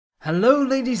Hello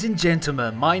ladies and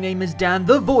gentlemen, my name is Dan,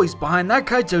 the voice behind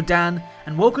ThatKaitoDan,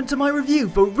 and welcome to my review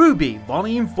for RWBY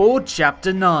Volume 4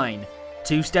 Chapter 9,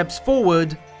 2 Steps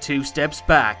Forward, 2 Steps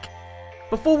Back.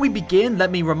 Before we begin, let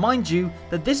me remind you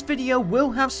that this video will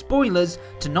have spoilers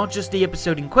to not just the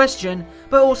episode in question,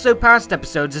 but also past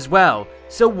episodes as well,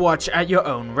 so watch at your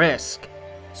own risk.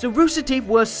 So Rooster Teeth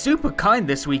were super kind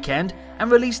this weekend and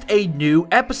released a new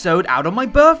episode out on my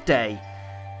birthday.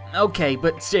 Okay,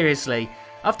 but seriously,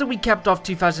 after we capped off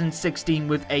 2016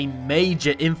 with a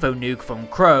major info nuke from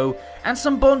Crow and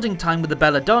some bonding time with the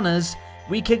Belladonnas,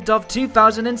 we kicked off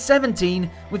 2017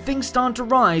 with things starting to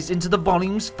rise into the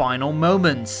volume's final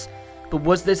moments. But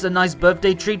was this a nice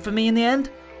birthday treat for me in the end?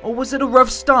 Or was it a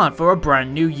rough start for a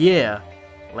brand new year?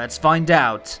 Let's find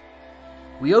out.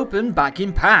 We open back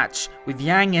in Patch, with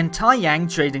Yang and Tai Yang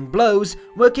trading blows,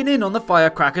 working in on the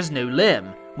Firecracker's new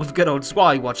limb, with good old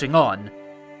Zwei watching on.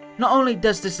 Not only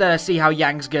does this let us see how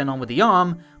Yang's getting on with the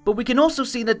arm, but we can also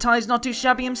see that Tai's not too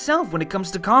shabby himself when it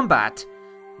comes to combat.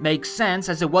 Makes sense,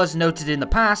 as it was noted in the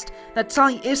past that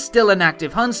Tai is still an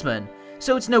active huntsman,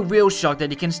 so it's no real shock that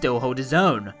he can still hold his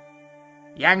own.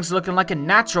 Yang's looking like a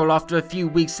natural after a few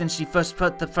weeks since she first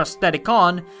put the prosthetic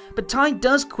on, but Tai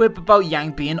does quip about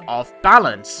Yang being off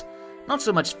balance. Not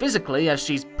so much physically, as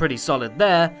she's pretty solid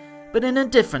there, but in a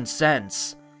different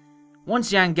sense.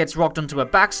 Once Yang gets rocked onto her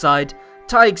backside,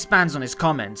 Tai expands on his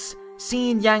comments,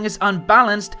 seeing Yang as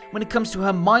unbalanced when it comes to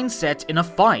her mindset in a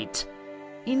fight.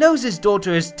 He knows his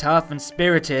daughter is tough and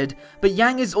spirited, but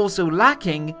Yang is also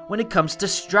lacking when it comes to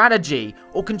strategy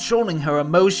or controlling her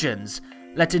emotions,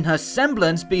 letting her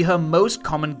semblance be her most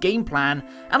common game plan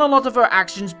and a lot of her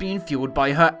actions being fueled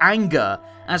by her anger,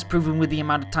 as proven with the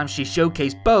amount of times she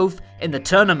showcased both in the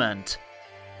tournament.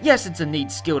 Yes, it's a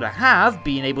neat skill to have,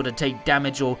 being able to take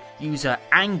damage or use her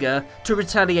anger to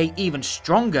retaliate even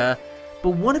stronger,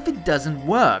 but what if it doesn't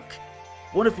work?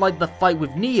 What if, like the fight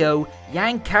with Neo,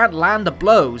 Yang can't land the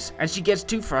blows and she gets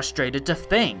too frustrated to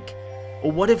think?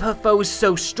 Or what if her foe is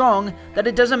so strong that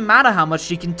it doesn't matter how much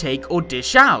she can take or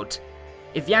dish out?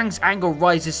 If Yang's anger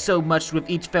rises so much with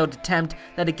each failed attempt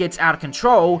that it gets out of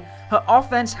control, her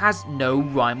offense has no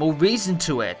rhyme or reason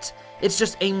to it. It's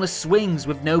just aimless swings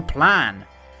with no plan.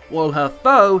 While her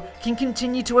foe can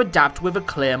continue to adapt with a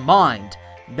clear mind,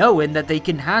 knowing that they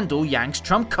can handle Yang's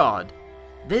trump card.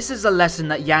 This is a lesson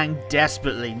that Yang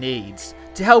desperately needs,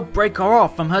 to help break her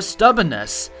off from her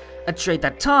stubbornness, a trait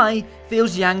that Tai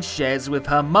feels Yang shares with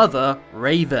her mother,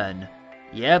 Raven.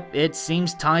 Yep, it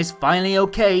seems Tai's finally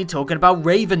okay talking about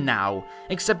Raven now,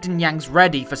 accepting Yang's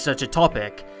ready for such a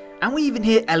topic, and we even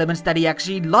hear elements that he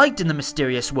actually liked in the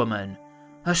mysterious woman.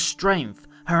 Her strength,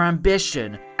 her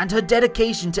ambition, and her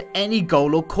dedication to any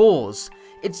goal or cause.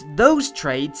 It's those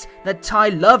traits that Tai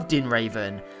loved in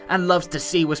Raven, and loves to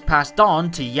see was passed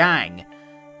on to Yang.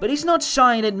 But he's not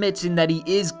shy in admitting that he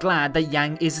is glad that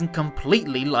Yang isn't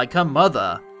completely like her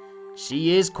mother.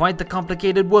 She is quite the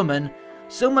complicated woman,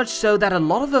 so much so that a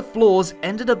lot of her flaws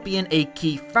ended up being a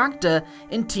key factor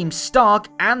in Team Stark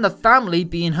and the family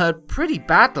being hurt pretty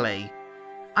badly.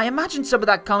 I imagine some of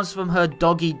that comes from her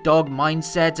dog-eat-dog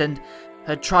mindset and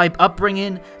her tribe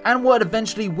upbringing, and what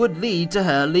eventually would lead to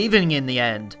her leaving in the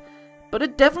end. But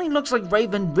it definitely looks like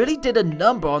Raven really did a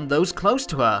number on those close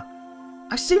to her.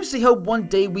 I seriously hope one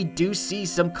day we do see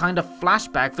some kind of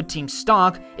flashback for Team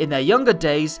Stark in their younger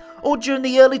days, or during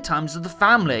the early times of the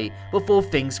family, before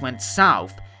things went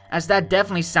south, as that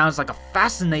definitely sounds like a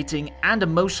fascinating and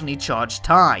emotionally charged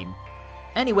time.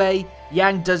 Anyway,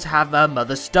 Yang does have her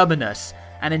mother's stubbornness,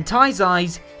 and in Tai's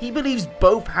eyes, he believes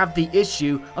both have the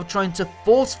issue of trying to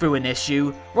force through an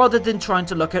issue rather than trying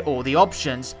to look at all the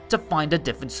options to find a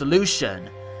different solution.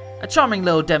 A charming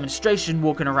little demonstration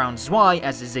walking around Zwei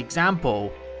as his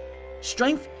example.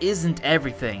 Strength isn't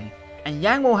everything, and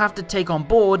Yang will have to take on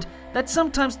board that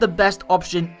sometimes the best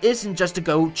option isn't just to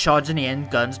go charging in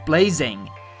guns blazing.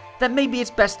 That maybe it's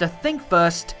best to think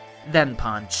first, then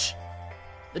punch.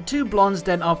 The two blondes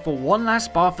then opt for one last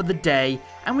spar for the day,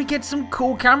 and we get some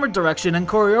cool camera direction and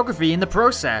choreography in the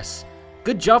process.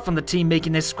 Good job from the team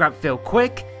making this scrap feel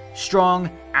quick, strong,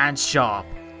 and sharp.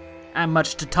 And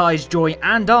much to Tai's joy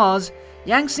and ours,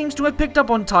 Yang seems to have picked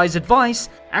up on Tai's advice,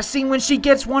 as seen when she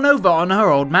gets one over on her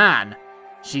old man.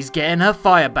 She's getting her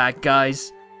fire back,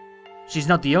 guys. She's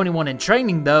not the only one in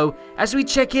training though, as we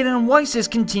check in on Weiss's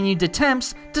continued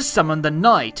attempts to summon the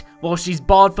Knight while she's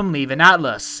barred from leaving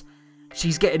Atlas.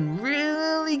 She's getting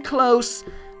really close,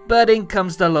 but in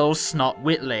comes the little snot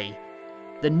Whitley.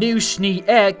 The new Schnee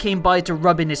heir came by to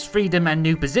rub in his freedom and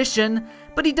new position,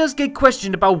 but he does get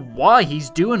questioned about why he's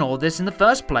doing all this in the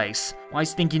first place. Why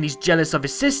he's thinking he's jealous of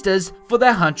his sisters for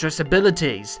their huntress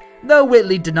abilities, though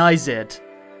Whitley denies it.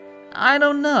 I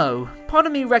don't know. Part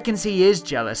of me reckons he is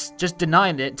jealous, just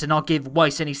denying it to not give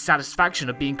Weiss any satisfaction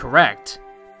of being correct.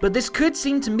 But this could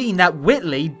seem to mean that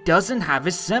Whitley doesn't have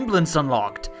his semblance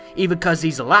unlocked, either because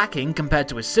he's lacking compared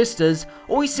to his sisters,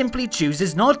 or he simply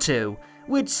chooses not to,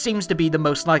 which seems to be the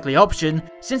most likely option,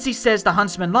 since he says the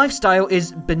huntsman lifestyle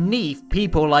is beneath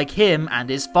people like him and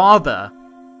his father.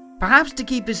 Perhaps to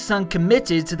keep his son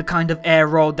committed to the kind of heir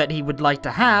role that he would like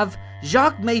to have,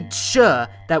 Jacques made sure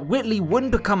that Whitley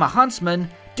wouldn't become a huntsman,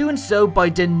 doing so by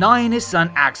denying his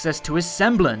son access to his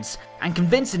semblance, and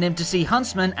convincing him to see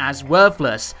huntsmen as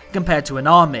worthless compared to an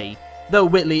army, though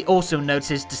Whitley also notes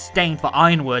his disdain for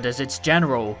Ironwood as its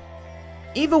general.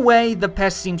 Either way, the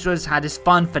pest seems to have had his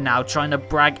fun for now, trying to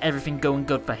brag everything going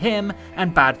good for him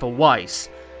and bad for Weiss,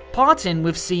 parting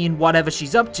with seeing whatever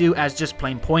she's up to as just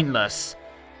plain pointless.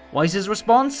 Weiss's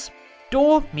response?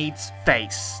 Door meets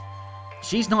face.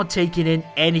 She's not taking in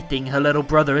anything her little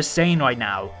brother is saying right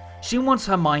now. She wants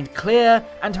her mind clear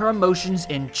and her emotions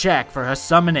in check for her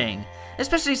summoning,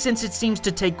 especially since it seems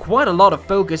to take quite a lot of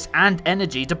focus and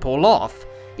energy to pull off,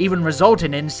 even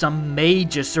resulting in some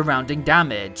major surrounding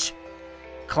damage.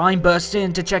 Klein bursts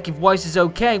in to check if Weiss is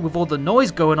okay with all the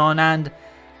noise going on and,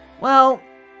 well,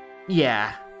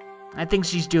 yeah, I think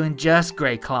she's doing just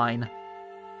great, Klein.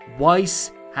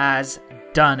 Weiss has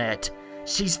done it.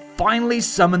 She's finally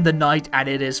summoned the knight and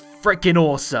it is freaking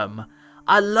awesome.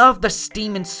 I love the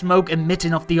steam and smoke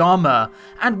emitting off the armor,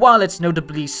 and while it's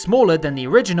notably smaller than the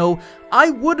original, I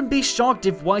wouldn't be shocked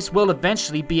if Weiss will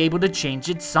eventually be able to change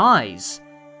its size.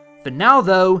 For now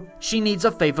though, she needs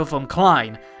a favor from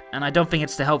Klein, and I don't think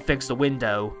it's to help fix the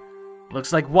window.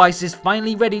 Looks like Weiss is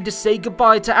finally ready to say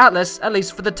goodbye to Atlas, at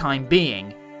least for the time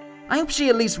being. I hope she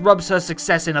at least rubs her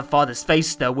success in her father's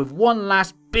face though, with one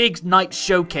last big night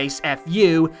showcase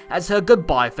FU as her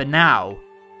goodbye for now.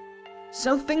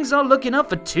 So things are looking up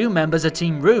for two members of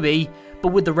Team RWBY, but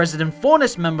with the resident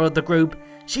Faunus member of the group,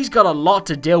 she's got a lot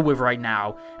to deal with right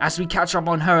now, as we catch up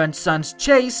on her and Sun's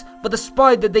chase for the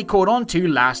spy that they caught on to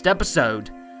last episode.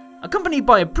 Accompanied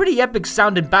by a pretty epic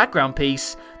sounding background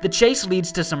piece, the chase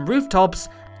leads to some rooftops,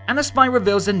 and the spy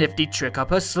reveals a nifty trick up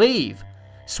her sleeve,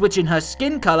 switching her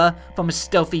skin color from a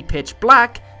stealthy pitch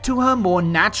black to her more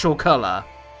natural color.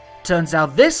 Turns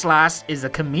out this lass is a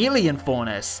chameleon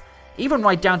Faunus, even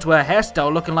right down to her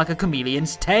hairstyle looking like a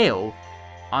chameleon's tail.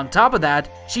 On top of that,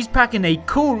 she's packing a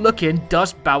cool looking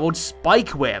dust-barreled spike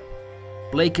whip.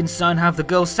 Blake and Sun have the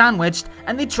girl sandwiched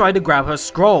and they try to grab her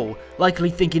scroll, likely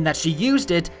thinking that she used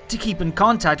it to keep in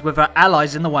contact with her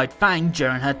allies in the White Fang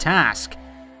during her task.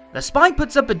 The spy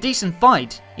puts up a decent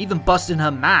fight, even busting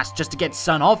her mask just to get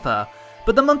Sun off her,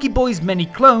 but the monkey boy's many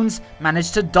clones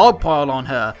manage to dogpile on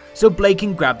her so Blake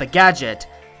can grab the gadget,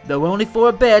 though only for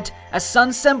a bit as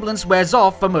Sun's semblance wears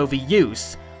off from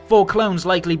overuse, 4 clones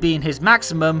likely being his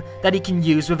maximum that he can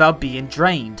use without being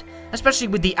drained, especially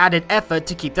with the added effort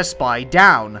to keep the spy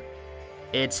down.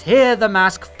 It's here the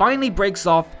mask finally breaks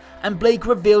off and Blake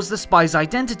reveals the spy's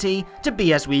identity to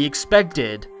be as we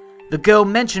expected. The girl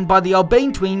mentioned by the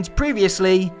Albane twins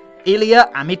previously, Ilia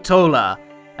Amitola.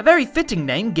 A very fitting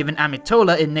name given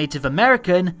Amitola in Native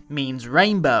American means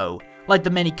rainbow, like the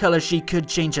many colors she could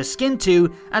change her skin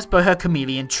to as per her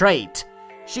chameleon trait.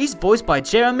 She's voiced by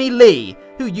Jeremy Lee,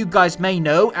 who you guys may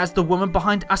know as the woman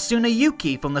behind Asuna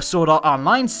Yuki from the Sword Art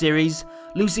Online series,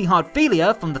 Lucy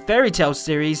Heartfilia from the Fairy Tail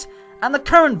series, and the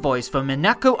current voice for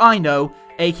Minako Aino,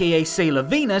 aka Sailor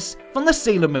Venus from the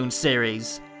Sailor Moon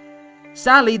series.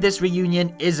 Sadly, this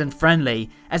reunion isn't friendly,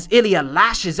 as Ilia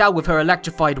lashes out with her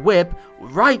electrified whip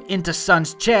right into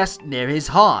Sun's chest near his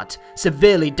heart,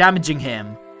 severely damaging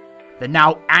him. The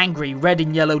now angry red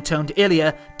and yellow toned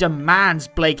Ilia demands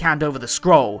Blake hand over the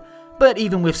scroll, but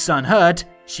even with Sun hurt,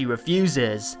 she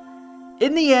refuses.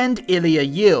 In the end, Ilia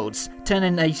yields,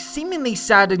 turning a seemingly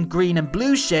saddened green and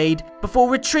blue shade before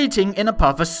retreating in a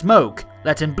puff of smoke,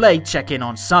 letting Blake check in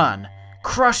on Sun,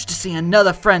 crushed to see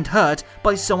another friend hurt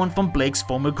by someone from Blake's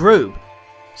former group.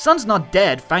 Sun's not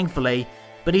dead, thankfully,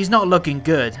 but he's not looking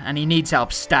good and he needs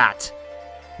help stat.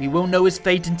 We won't know his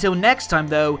fate until next time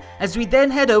though, as we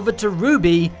then head over to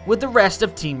RWBY with the rest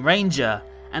of Team Ranger,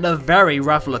 and a very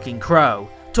rough looking Crow,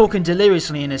 talking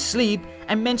deliriously in his sleep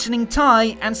and mentioning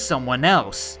Ty and someone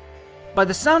else. By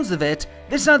the sounds of it,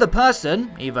 this other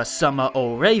person, either Summer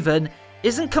or Raven,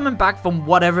 isn't coming back from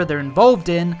whatever they're involved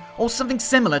in, or something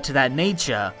similar to that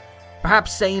nature.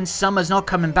 Perhaps saying Summer's not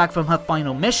coming back from her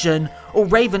final mission, or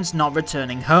Raven's not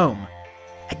returning home.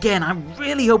 Again, I'm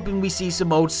really hoping we see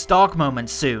some old Stark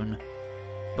moments soon.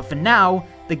 But for now,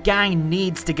 the gang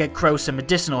needs to get Crow some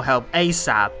medicinal help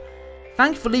ASAP.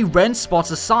 Thankfully, Ren spots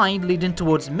a sign leading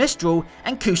towards Mistral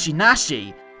and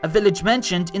Kushinashi, a village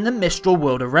mentioned in the Mistral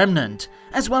World of Remnant,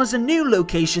 as well as a new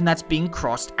location that's being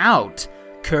crossed out,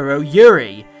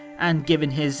 Kuroyuri, and given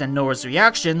his and Nora's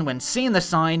reaction when seeing the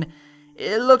sign,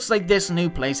 it looks like this new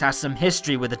place has some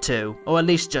history with the two, or at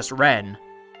least just Ren.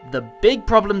 The big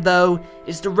problem though,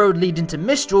 is the road leading to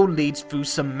Mistral leads through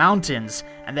some mountains,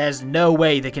 and there's no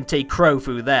way they can take Crow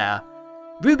through there.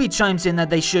 RWBY chimes in that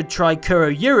they should try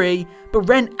Kuroyuri, but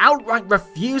Ren outright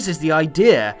refuses the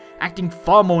idea, acting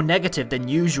far more negative than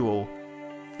usual.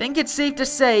 Think it's safe to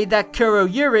say that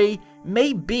Kuroyuri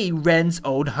may be Ren's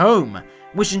old home,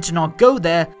 wishing to not go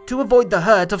there to avoid the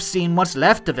hurt of seeing what's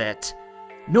left of it.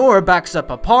 Nora backs up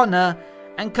her partner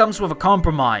and comes with a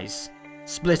compromise,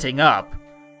 splitting up.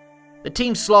 The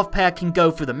Team Sloth pair can go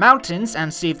through the mountains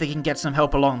and see if they can get some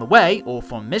help along the way, or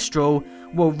from Mistral,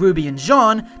 while RWBY and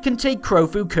Jean can take Crow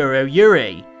through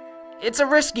Kuroyuri. It's a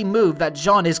risky move that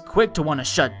Jean is quick to want to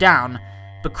shut down,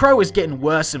 but Crow is getting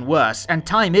worse and worse and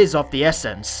time is of the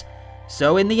essence.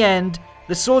 So in the end,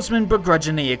 the swordsman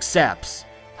begrudgingly accepts,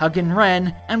 hugging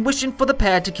Ren and wishing for the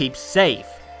pair to keep safe,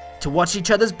 to watch each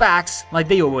other's backs like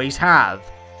they always have.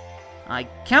 I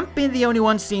can't be the only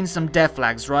one seeing some death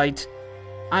flags, right?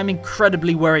 I'm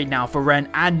incredibly worried now for Ren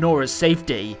and Nora's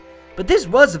safety, but this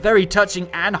was a very touching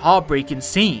and heartbreaking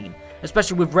scene,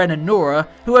 especially with Ren and Nora,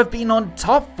 who have been on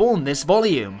top form this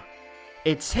volume.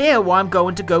 It's here where I'm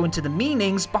going to go into the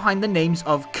meanings behind the names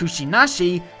of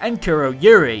Kushinashi and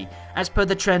Kuroyuri, as per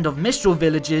the trend of Mistral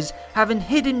villages having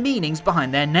hidden meanings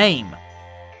behind their name.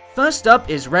 First up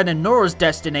is Ren and Nora's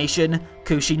destination,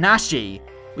 Kushinashi,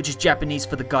 which is Japanese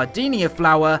for the gardenia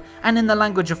flower, and in the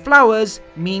language of flowers,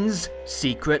 means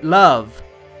secret love.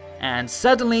 And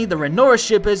suddenly, the Ren-Nora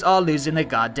shippers are losing their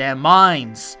goddamn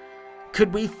minds.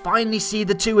 Could we finally see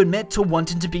the two admit to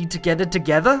wanting to be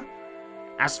together?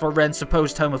 As for Ren's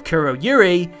supposed home of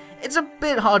Kuroyuri, it's a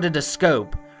bit harder to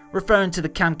scope. Referring to the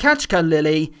Kamchatka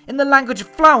lily, in the language of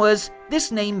flowers,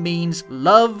 this name means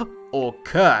love or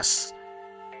curse.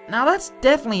 Now that's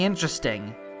definitely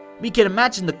interesting. We can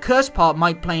imagine the curse part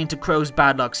might play into Crow's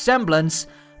bad luck semblance,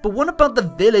 but what about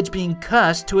the village being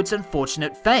cursed to its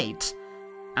unfortunate fate?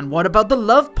 And what about the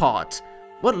love part?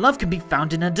 What love can be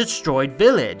found in a destroyed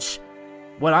village?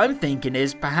 What I'm thinking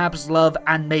is perhaps love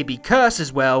and maybe curse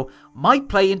as well might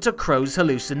play into Crow's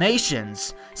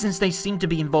hallucinations, since they seem to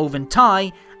be involving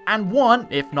Tai and one,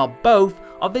 if not both,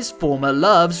 of his former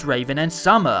loves, Raven and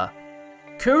Summer.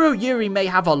 Kuroyuri may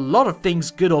have a lot of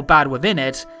things good or bad within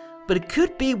it, but it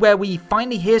could be where we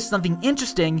finally hear something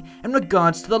interesting in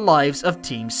regards to the lives of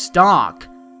Team Stark.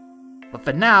 But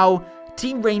for now,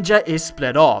 Team Ranger is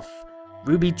split off.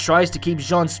 RWBY tries to keep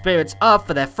Jean's spirits up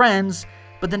for their friends,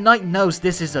 but the Knight knows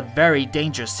this is a very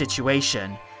dangerous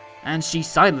situation, and she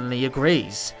silently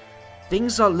agrees.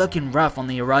 Things are looking rough on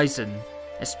the horizon,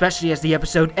 especially as the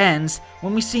episode ends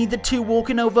when we see the two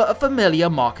walking over a familiar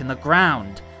mark in the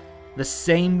ground. The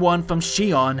same one from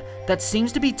Shion that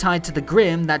seems to be tied to the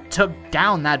Grimm that took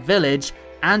down that village,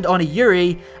 and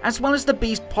Oniyuri, as well as the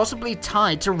beast possibly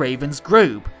tied to Raven's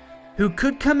group, who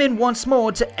could come in once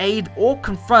more to aid or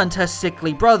confront her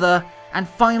sickly brother, and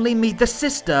finally meet the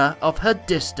sister of her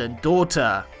distant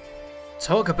daughter.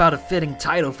 Talk about a fitting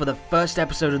title for the first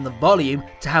episode in the volume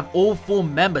to have all 4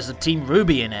 members of Team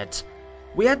RWBY in it.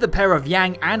 We had the pair of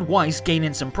Yang and Weiss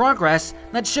gaining some progress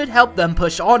that should help them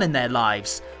push on in their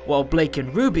lives, while Blake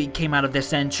and RWBY came out of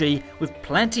this entry with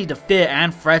plenty to fear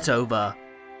and fret over.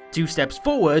 2 steps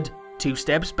forward, 2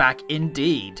 steps back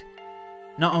indeed.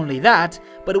 Not only that,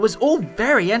 but it was all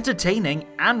very entertaining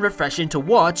and refreshing to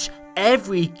watch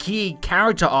every key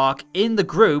character arc in the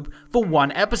group for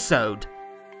one episode.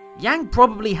 Yang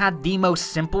probably had the most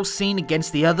simple scene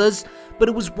against the others, but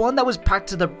it was one that was packed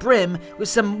to the brim with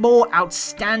some more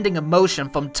outstanding emotion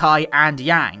from Tai and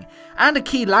Yang, and a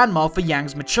key landmark for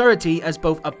Yang's maturity as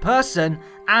both a person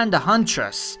and a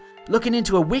huntress, looking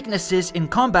into her weaknesses in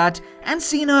combat and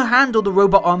seeing her handle the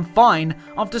robot arm fine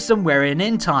after some wearing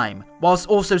in time, whilst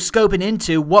also scoping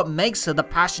into what makes her the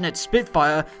passionate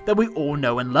Spitfire that we all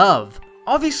know and love.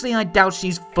 Obviously, I doubt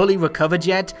she's fully recovered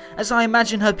yet, as I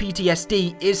imagine her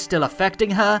PTSD is still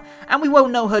affecting her, and we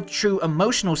won't know her true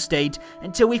emotional state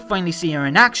until we finally see her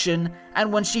in action,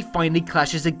 and when she finally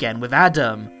clashes again with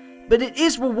Adam. But it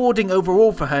is rewarding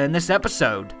overall for her in this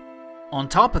episode. On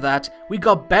top of that, we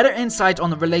got better insight on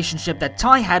the relationship that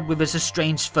Tai had with his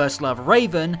estranged first love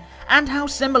Raven, and how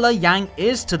similar Yang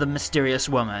is to the mysterious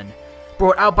woman,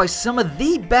 brought out by some of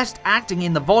the best acting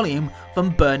in the volume from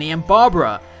Bernie and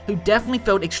Barbara, who definitely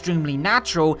felt extremely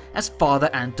natural as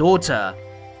father and daughter.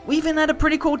 We even had a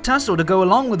pretty cool tussle to go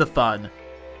along with the fun.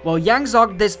 While Yang's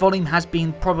arc this volume has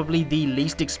been probably the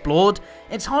least explored,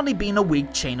 it's hardly been a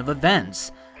weak chain of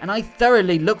events, and I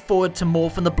thoroughly look forward to more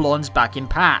from the blondes back in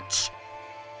Patch.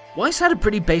 Weiss had a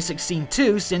pretty basic scene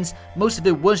too, since most of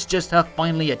it was just her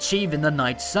finally achieving the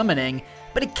Night Summoning,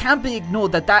 but it can't be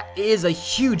ignored that that is a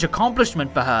huge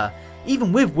accomplishment for her,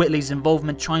 even with Whitley's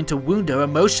involvement trying to wound her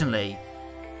emotionally.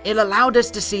 It allowed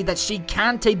us to see that she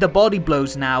can take the body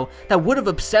blows now that would have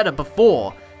upset her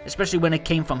before, especially when it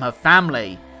came from her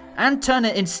family, and turn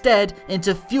it instead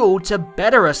into fuel to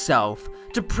better herself,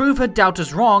 to prove her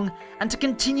doubters wrong, and to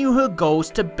continue her goals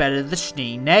to better the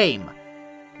Schnee name.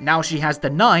 Now she has the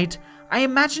Knight, I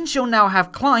imagine she'll now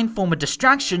have Klein form a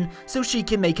distraction so she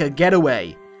can make her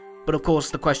getaway. But of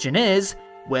course the question is,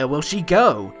 where will she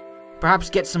go? Perhaps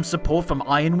get some support from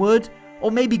Ironwood? Or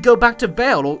maybe go back to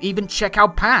Vale, or even check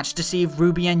out Patch to see if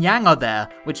Ruby and Yang are there,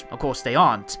 which of course they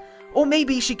aren't. Or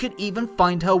maybe she could even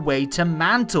find her way to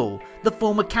Mantle, the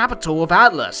former capital of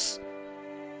Atlas.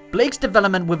 Blake's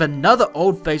development with another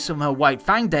old face from her White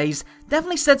Fang days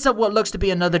definitely sets up what looks to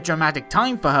be another dramatic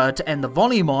time for her to end the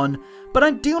volume on, but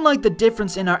I do like the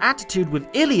difference in her attitude with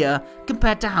Ilya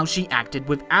compared to how she acted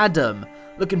with Adam,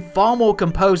 looking far more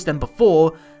composed than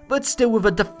before, but still with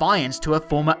a defiance to her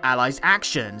former allies'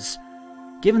 actions.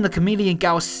 Given the chameleon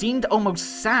gal seemed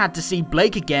almost sad to see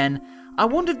Blake again, I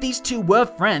wonder if these two were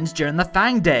friends during the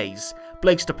Fang days.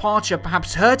 Blake's departure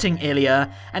perhaps hurting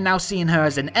Ilya, and now seeing her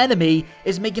as an enemy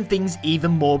is making things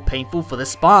even more painful for the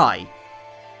spy.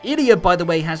 Ilya, by the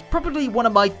way, has probably one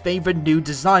of my favourite new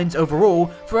designs overall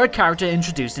for a character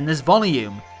introduced in this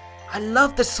volume. I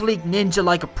love the sleek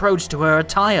ninja-like approach to her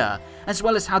attire, as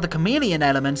well as how the chameleon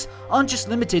elements aren't just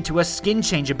limited to her skin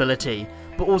change ability,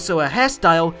 but also her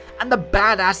hairstyle and the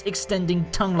badass extending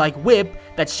tongue-like whip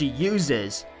that she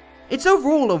uses. It's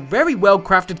overall a very well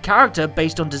crafted character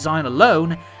based on design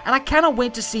alone, and I cannot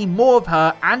wait to see more of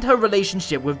her and her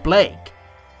relationship with Blake.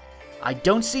 I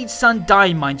don't see Sun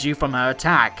dying, mind you, from her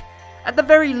attack. At the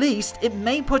very least, it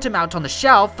may put him out on the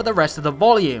shelf for the rest of the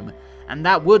volume, and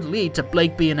that would lead to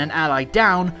Blake being an ally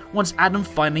down once Adam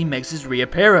finally makes his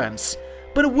reappearance.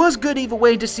 But it was good either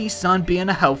way to see Sun being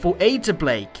a helpful aid to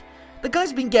Blake. The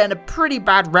guy's been getting a pretty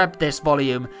bad rep this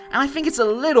volume, and I think it's a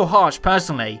little harsh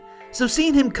personally, so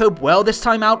seeing him cope well this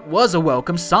time out was a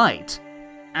welcome sight.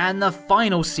 And the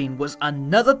final scene was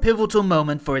another pivotal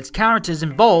moment for its characters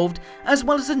involved, as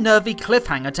well as a nervy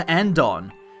cliffhanger to end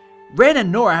on. Ren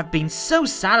and Nora have been so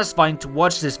satisfying to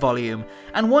watch this volume,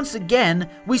 and once again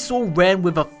we saw Ren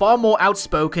with a far more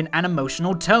outspoken and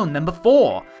emotional tone than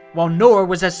before, while Nora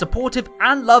was as supportive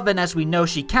and loving as we know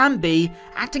she can be,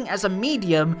 acting as a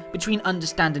medium between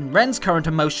understanding Ren's current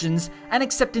emotions and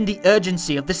accepting the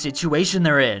urgency of the situation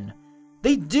they're in.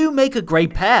 They do make a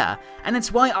great pair, and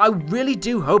it's why I really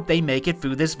do hope they make it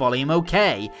through this volume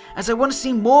okay, as I want to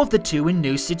see more of the two in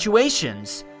new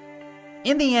situations.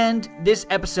 In the end, this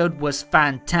episode was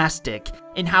fantastic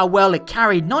in how well it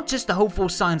carried not just the hopeful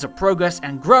signs of progress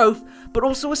and growth, but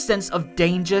also a sense of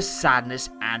danger, sadness,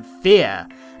 and fear,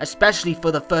 especially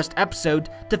for the first episode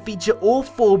to feature all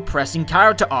four pressing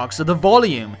character arcs of the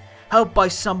volume, helped by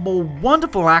some more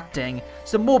wonderful acting,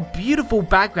 some more beautiful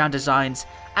background designs,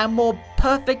 and more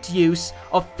perfect use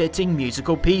of fitting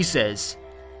musical pieces.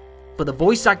 For the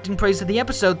voice acting praise of the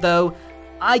episode though,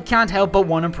 I can't help but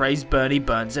want to praise Bernie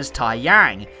Burns as Tai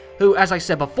Yang, who, as I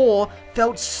said before,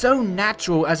 felt so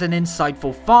natural as an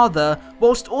insightful father,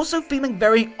 whilst also feeling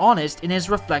very honest in his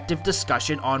reflective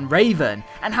discussion on Raven,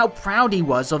 and how proud he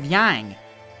was of Yang.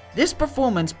 This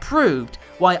performance proved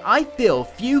why I feel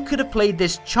few could have played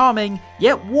this charming,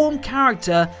 yet warm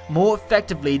character more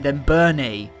effectively than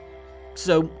Bernie.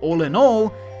 So, all in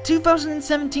all,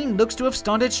 2017 looks to have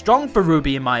started strong for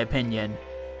RWBY in my opinion.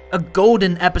 A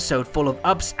golden episode full of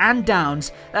ups and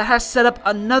downs that has set up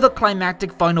another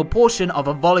climactic final portion of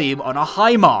a volume on a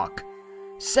high mark.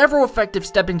 Several effective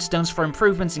stepping stones for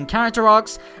improvements in character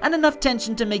arcs, and enough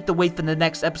tension to make the wait for the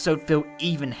next episode feel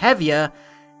even heavier.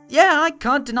 Yeah, I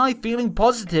can't deny feeling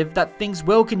positive that things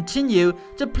will continue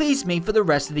to please me for the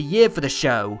rest of the year for the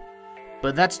show.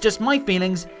 But that's just my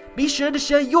feelings. Be sure to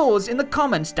share yours in the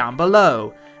comments down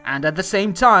below. And at the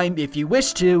same time, if you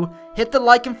wish to, hit the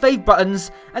like and fave buttons,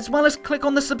 as well as click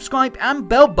on the subscribe and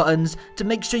bell buttons to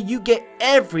make sure you get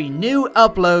every new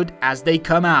upload as they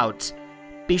come out.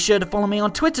 Be sure to follow me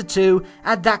on Twitter too,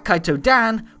 at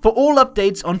ThatKaitoDan, for all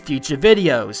updates on future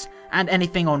videos, and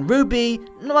anything on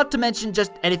RWBY, not to mention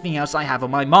just anything else I have on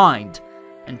my mind.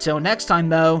 Until next time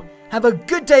though, have a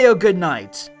good day or good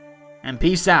night, and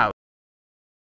peace out.